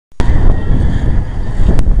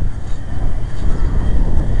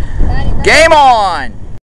Game on!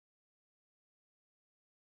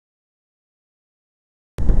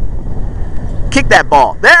 Kick that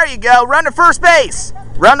ball. There you go. Run to first base.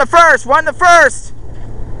 Run to first. Run to first.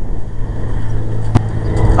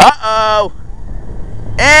 Uh-oh.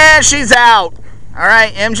 And she's out. All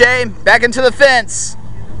right, MJ, back into the fence.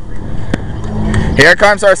 Here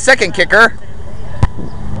comes our second kicker.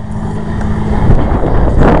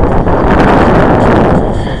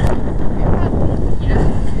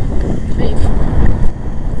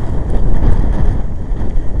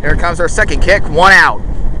 Here comes our second kick. 1 out.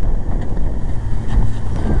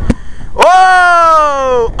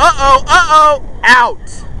 Whoa! Uh-oh, uh-oh.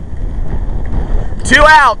 Out. 2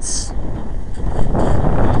 outs.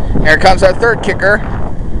 Here comes our third kicker.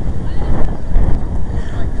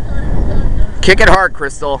 Kick it hard,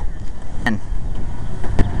 Crystal.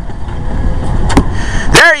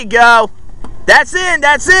 There you go. That's in,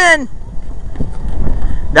 that's in.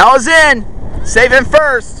 That was in. Save him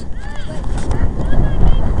first.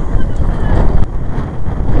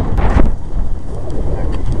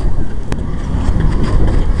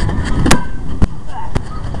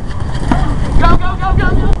 Go, go, go, go,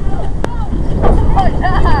 go.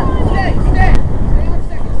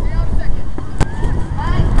 Stay on second.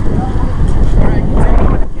 Alright, you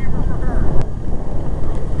take the camera for her.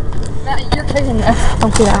 Matt, you're kicking this.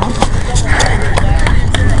 Don't get out.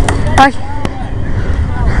 Bye.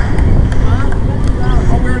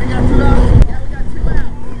 Oh, we already got 2 outs? Yeah, we got 2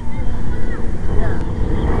 outs. Yeah.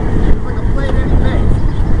 Looks like a play at any base.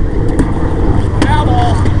 Foul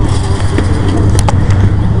ball.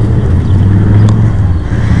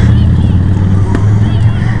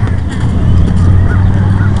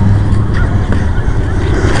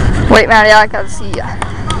 Wait, Maddie, I gotta see ya. Keep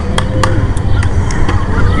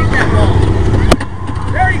that ball.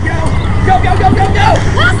 There you go. Go, go, go, go, go.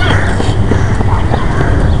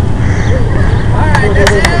 All right,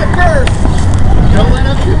 that's it first. Don't let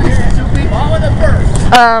up too big. Ball in the first.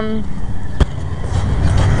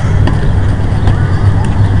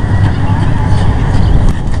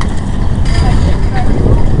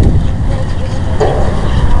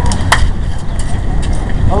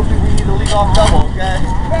 Hopefully we need to lead off double, okay?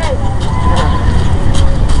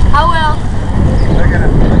 I will. They're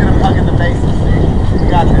gonna plug in the bases, see? You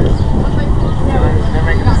got this. They're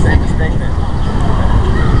making the same mistake then.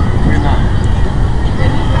 We're not.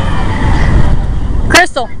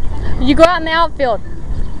 Crystal, you go out in the outfield.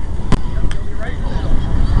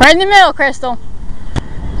 Right in the middle, Crystal.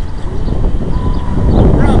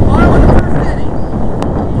 We're on bottom of the first inning.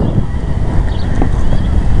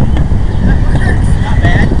 Not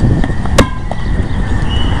bad.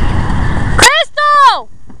 Crystal!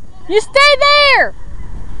 You stay there!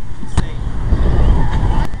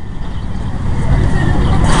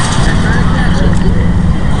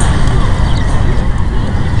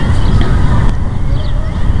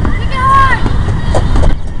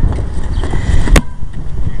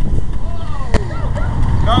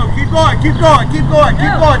 Keep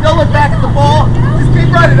going. Don't look back at the ball. Just keep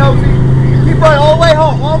running, Opie. Keep running all the way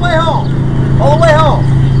home. All the way home. All the way home.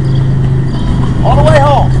 All the way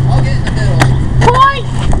home. I'll get in the middle. Point!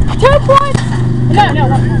 2 points! No,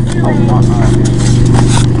 1 point.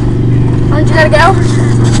 Aren't you gotta go?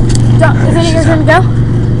 Isn't it your turn to go?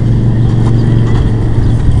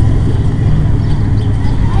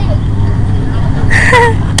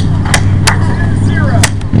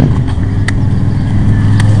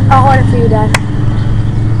 I'll hold it for you, Dad.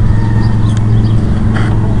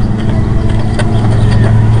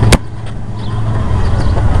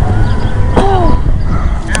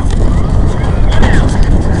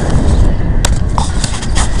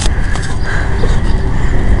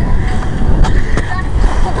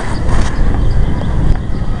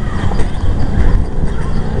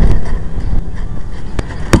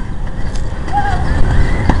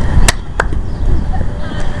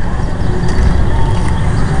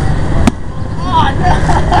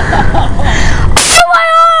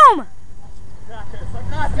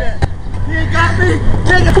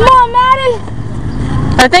 Come on, Maddie!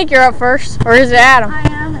 I think you're up first, or is it Adam? I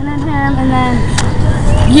am, and then him, and then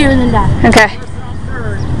you, and then Dad. Okay.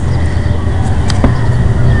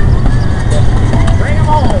 Bring him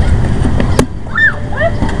home.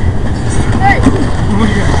 Hey!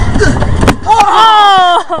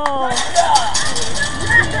 Oh!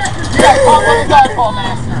 Dodgeball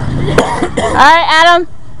master. Alright, Adam.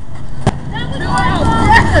 2 outs.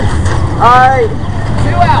 Yes! Alright.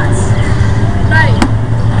 2 outs. Right.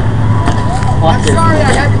 I'm sorry I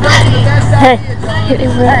had to go to the best Hey, idea. hit it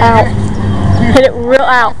real out. Hit it real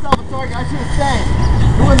out. I should have stayed.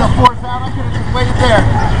 Doing the 4th out, I could have just waited there.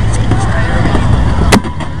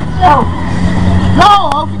 Oh.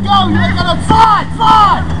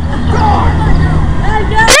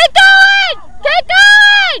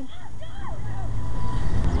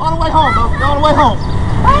 the way home, Obi. Go all the way home.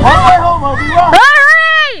 All the way home, Obi. Run.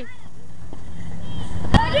 Hurry!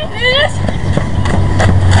 I didn't do this.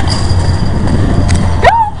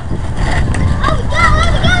 Go!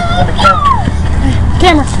 Go!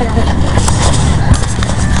 Camera. I got it.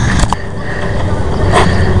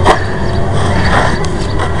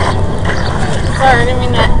 Sorry, I didn't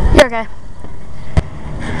mean that. You're okay.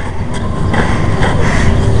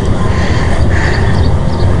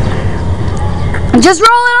 Just roll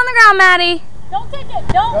it on the ground, Maddie. Don't kick it.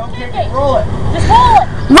 Don't kick it. Roll it. Just roll it.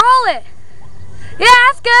 Roll it. Yeah,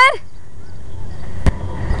 that's good.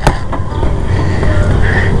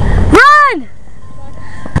 Run.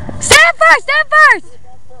 Stand first. Stand first.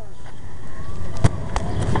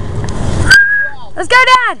 Let's go,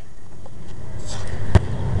 Dad.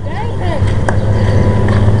 Dang it.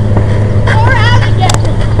 Or out again.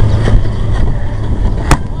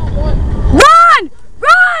 Run.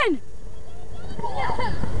 Run.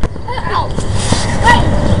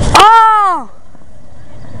 Oh!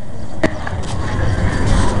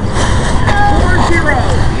 4-0.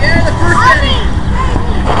 Yeah, the first inning.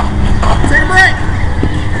 Take a break.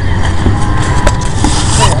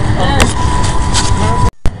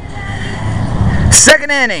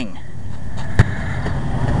 Second inning.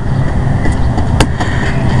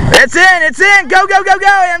 It's in. It's in. Go, go, go, go,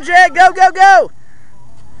 MJ. Go, go, go. As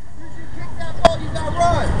soon as you kick that ball, you gotta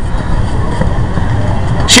run.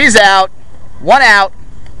 She's out. One out.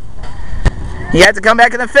 You have to come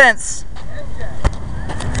back in the fence.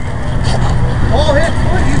 Ball hits,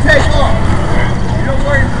 what you take off. You don't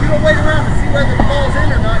worry, you don't wait around to see whether the ball's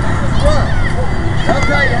in or not. You just run. They'll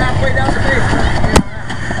tell you halfway down the base.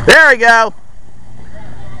 There we go.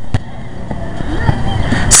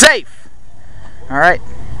 Safe. All right.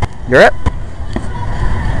 You're up.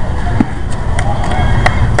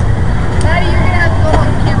 Maddie, you're gonna have to go on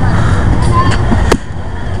camera.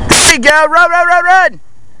 There you go. Run, run, run, run.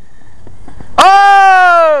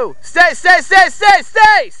 Oh! Stay, stay, stay, stay,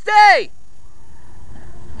 stay, stay.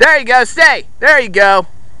 There you go. Stay. There you go.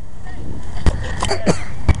 Get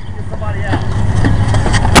somebody out.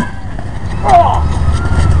 Oh!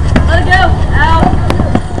 Let it go. Out.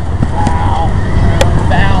 Foul.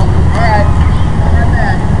 Foul. All right. Run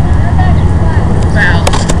that. Foul.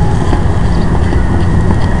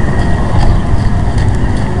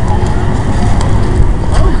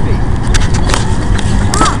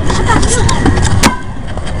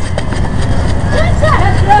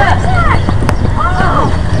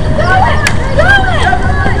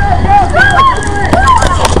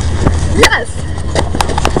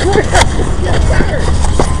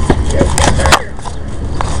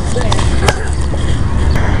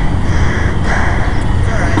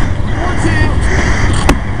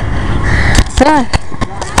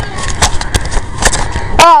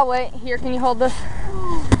 Oh, wait. Here, can you hold this?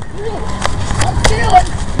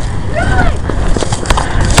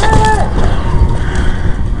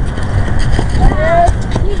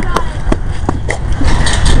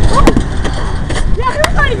 Yeah,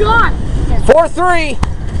 everybody gone. 4-3.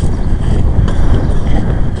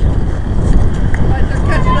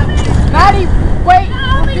 Maddie, wait.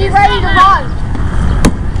 Be ready to run.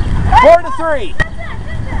 4-3.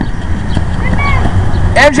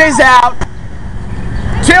 MJ's out.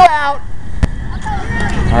 2 out.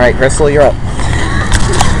 All right, Crystal, you're up.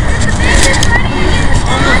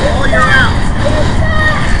 Oh, you're out.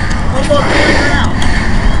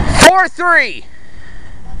 4-3.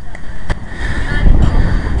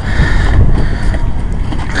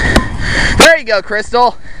 There you go,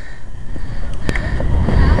 Crystal.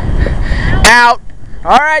 Out.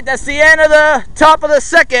 All right, that's the end of the top of the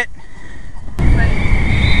second. All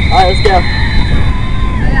right, let's go.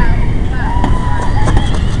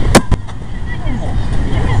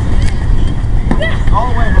 All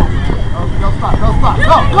the way home. Go stop, go stop.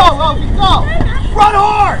 Go, go, Obi, go. Run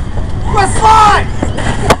hard. Run slide.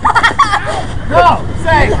 Go,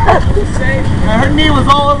 safe. Safe. Her knee was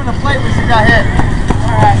all over the plate when she got hit.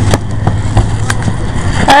 All right.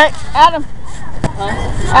 All right, Adam.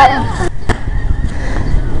 Adam.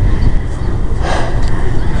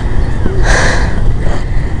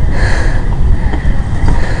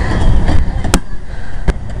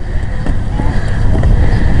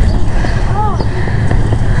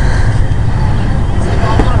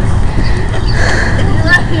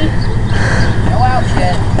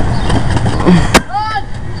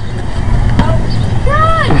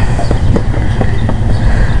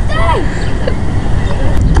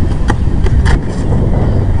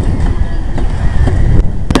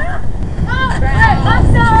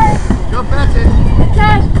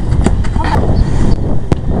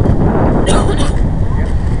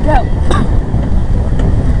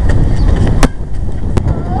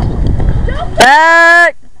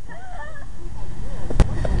 Back.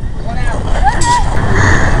 One out.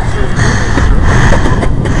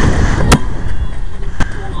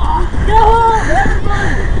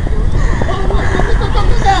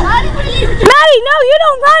 Maddie, no, you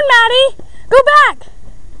don't run, Maddie. Go back.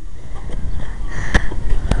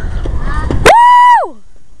 Woo!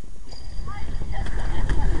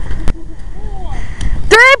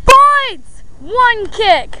 3 points. 1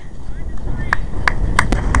 kick.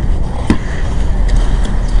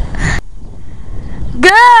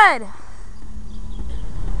 Good.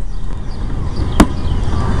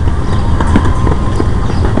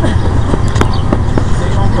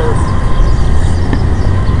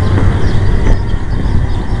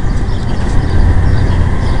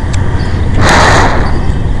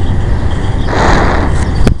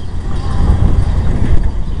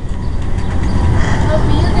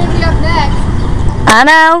 I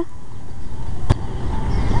know.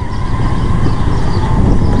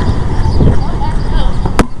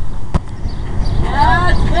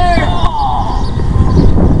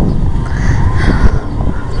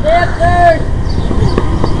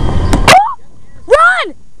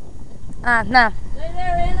 Run! No. Stay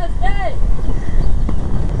there, Anna, stay.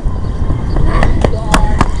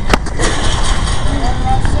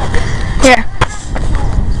 Here.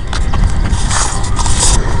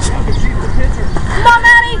 Come on,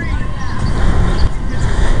 Maddie.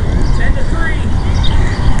 10-3.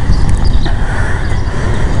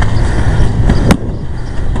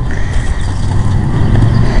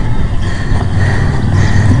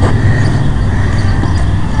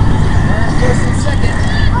 First and second.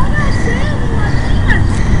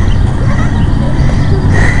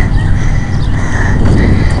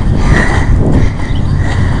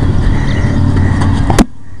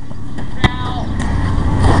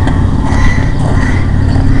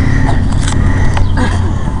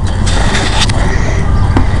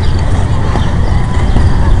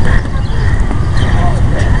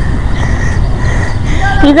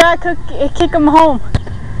 You gotta kick him home.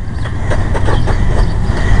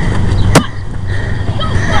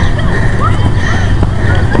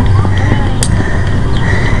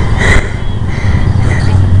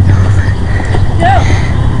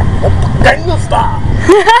 Daniel stop.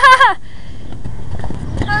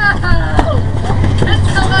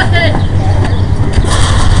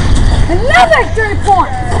 Another 3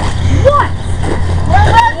 points. What? Where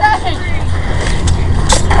was that?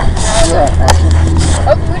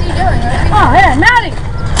 Oh, what are you doing? Oh, here, Maddie.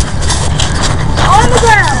 On the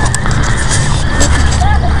ground.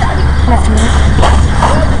 That's me.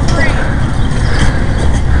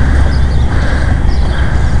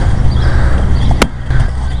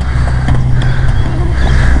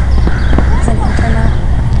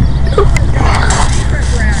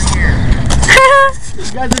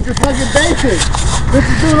 You guys are just fucking basic. This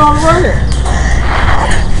is doing all the running.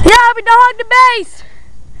 Yeah, but don't hug the base.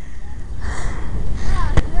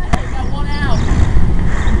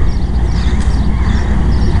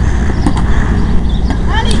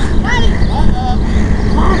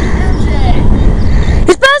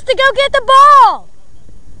 You're supposed to go get the ball.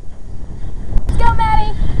 Let's go,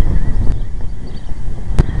 Maddie.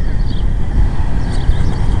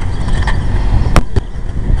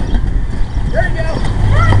 There you go.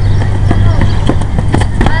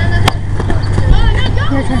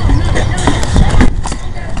 Your turn.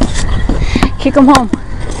 Kick him home.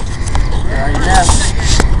 There you go.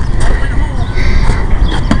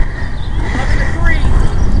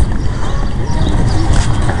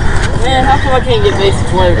 Man, how come I can't get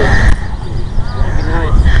bases loaded? That'd be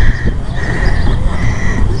nice.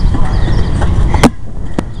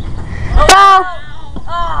 Ball.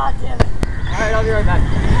 Ah, damn it. Alright, I'll be right back.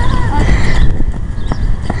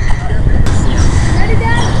 Ready,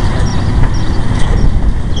 Dad?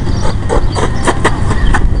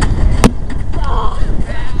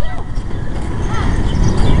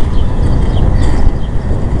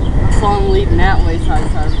 I saw him leading that way, so I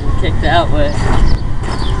decided to kick that way.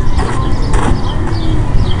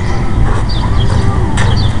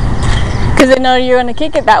 Because they know you're going to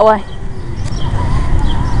kick it that way.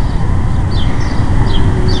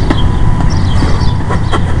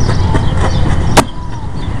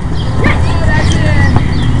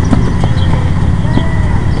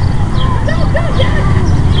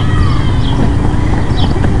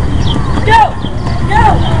 Go!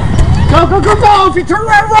 If you turn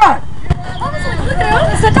around, run! I was like, look at him.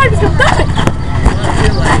 I thought he was going to die.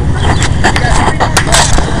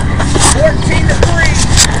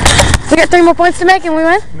 14-3. We got 3 more points to make and we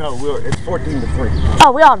win? No, it's 14-3.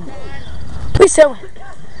 Oh, we on. We still win.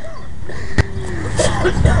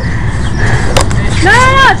 No,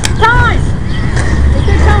 it's time.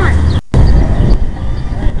 time.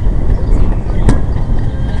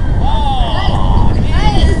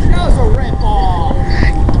 That was a red ball.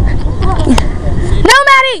 No,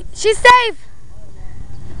 Maddie! She's safe!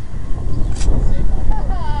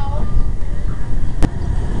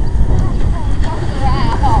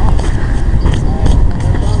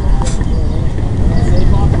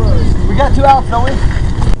 We got 2 outs, don't we?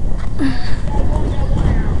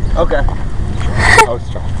 Okay. Oh, it's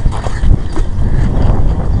strong.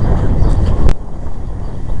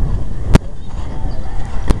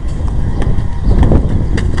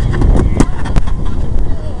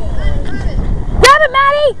 Grab it,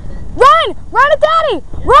 Maddie! Run! Run at Daddy!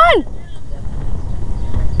 Run!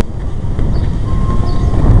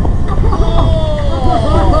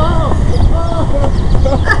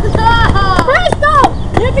 Crystal!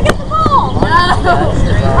 You have to get the ball! No!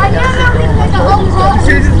 I can't even take a home run.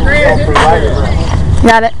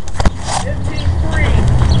 Got it. 15-3.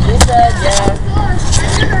 She said yes.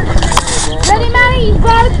 Ready, Maddie? You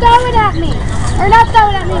gotta throw it at me. Or not throw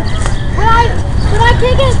it at me. When I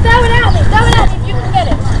kick it, throw it at me. Throw it at me if you can get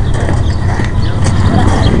it.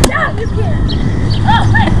 Yeah, you can. Oh,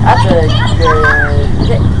 wait. That's a good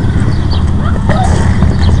kick.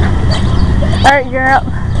 Alright, you're up.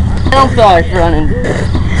 I'm sorry for running.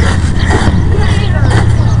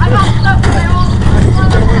 I got stuck with my own.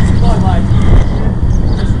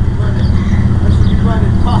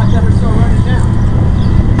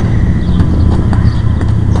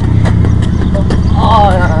 Oh,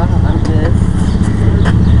 I'm good.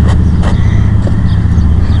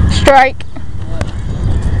 Strike.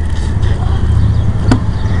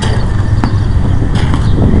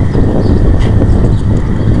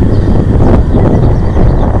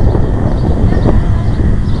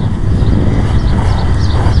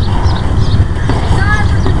 Sorry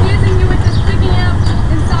for confusing you with just picking it up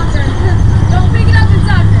in soccer. Don't pick it up in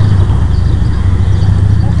soccer.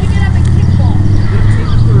 Don't pick it up in kickball.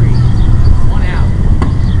 15-3. 1 out.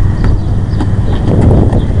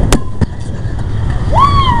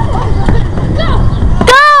 Go!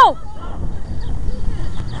 Go!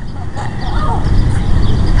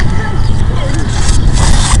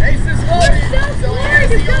 Ace is loaded, so here's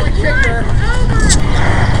the only kicker.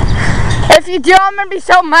 If you do, I'm gonna be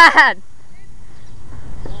so mad.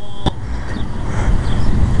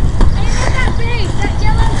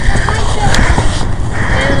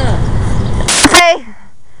 Hey,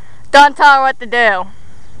 don't tell her what to do.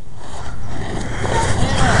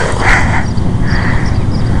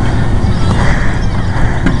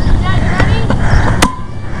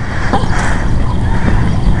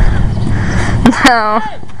 No.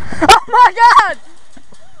 Oh my God!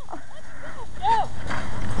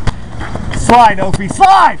 Slide, Opie,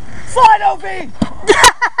 slide! Slide, Opie!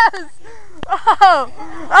 Yes! Oh!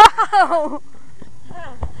 Oh!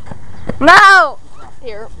 No!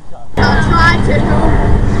 Here. I'll try to.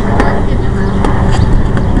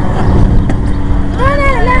 Run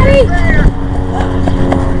it, Maddie!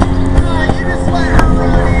 You just let her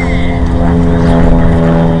run in.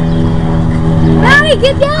 Maddie,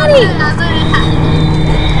 get Daddy!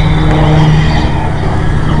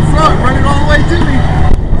 I'm front, run it all the way to me.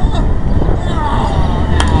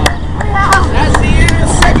 That's the end of the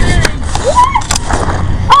second inning.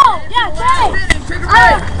 Oh, yeah, Daddy! Last inning, take a I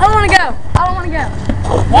break. don't want to go. I don't want to go.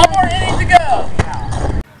 One more inning to go.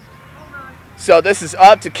 So this is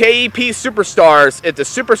up to K.E.P. Superstars. If the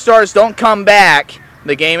Superstars don't come back,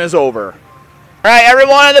 the game is over. All right,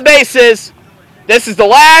 everyone on the bases. This is the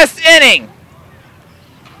last inning.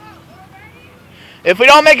 If we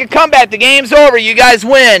don't make a comeback, the game's over. You guys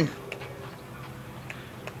win.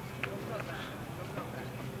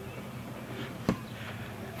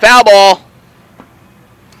 Foul ball.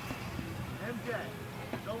 MJ,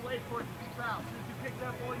 don't wait for it to be foul. As soon as you pick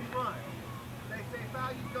that ball, you run. They say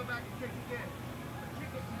foul, you go back and kick again. Kick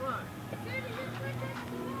it and run.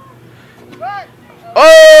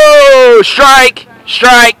 Oh, strike,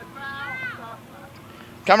 strike.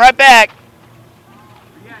 Come right back.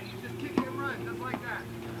 Yeah, you just kick it and run, just like that.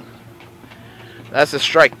 That's a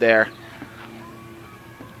strike there.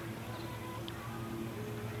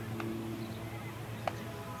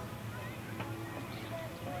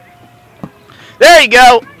 There you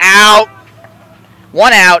go. Out.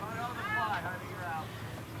 1 out.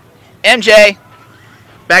 MJ,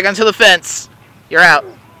 back onto the fence. You're out.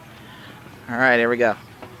 All right, here we go.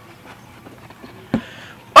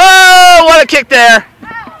 Oh, what a kick there.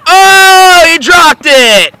 Oh, he dropped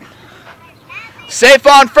it. Safe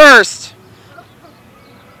on first.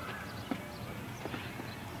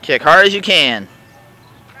 Kick hard as you can.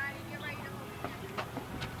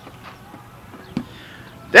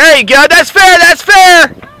 There you go. That's fair. That's fair.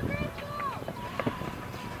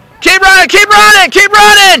 Keep running. Keep running. Keep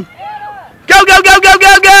running. Go, go, go, go,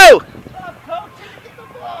 go, go.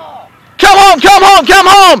 Come home. Come home. Come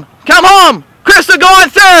home. Come home. Crystal, go on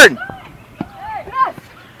third.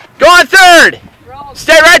 Go on third.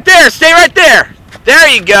 Stay right there. Stay right there. There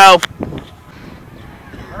you go.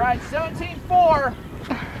 All right, 17-4. Oh,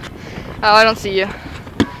 I don't see you.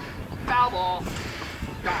 Foul ball.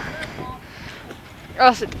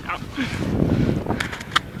 Oh, sit down.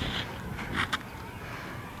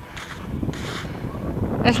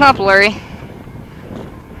 It's not blurry.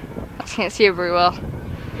 I just can't see it very well.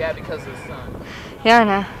 Yeah, because of the sun. Yeah, I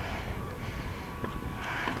know.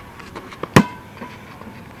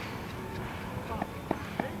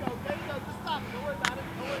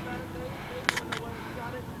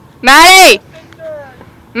 Maddie!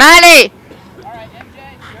 Maddie! Alright, MJ,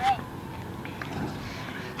 you're up.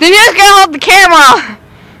 Then you're just gonna hold the camera.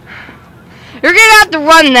 You're gonna have to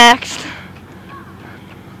run next.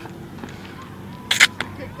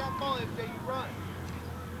 Kick that ball, MJ, you run.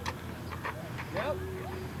 Yep.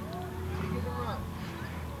 You get the run.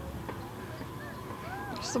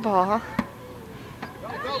 Just the ball, huh? Go,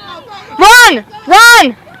 go, go, go, go. Run!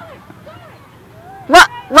 Run!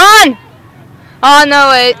 Run! Oh, no,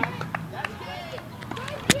 wait.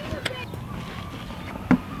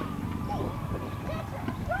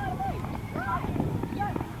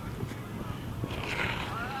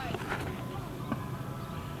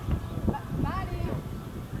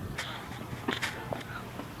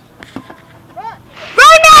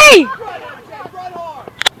 Run,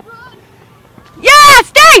 yeah,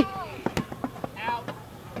 stay! Out.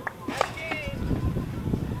 That's the game.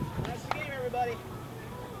 That's the game, everybody.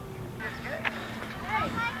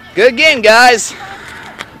 Good game, guys.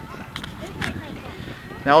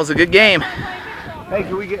 That was a good game. Hey,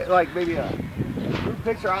 can we get like maybe a group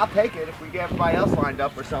picture? I'll take it if we get everybody else lined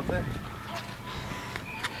up or something.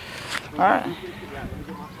 All right.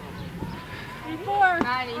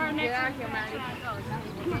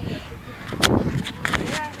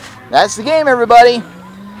 That's the game, everybody.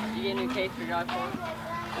 You get a new case for your iPhone?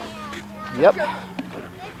 Yep.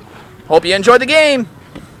 Hope you enjoyed the game.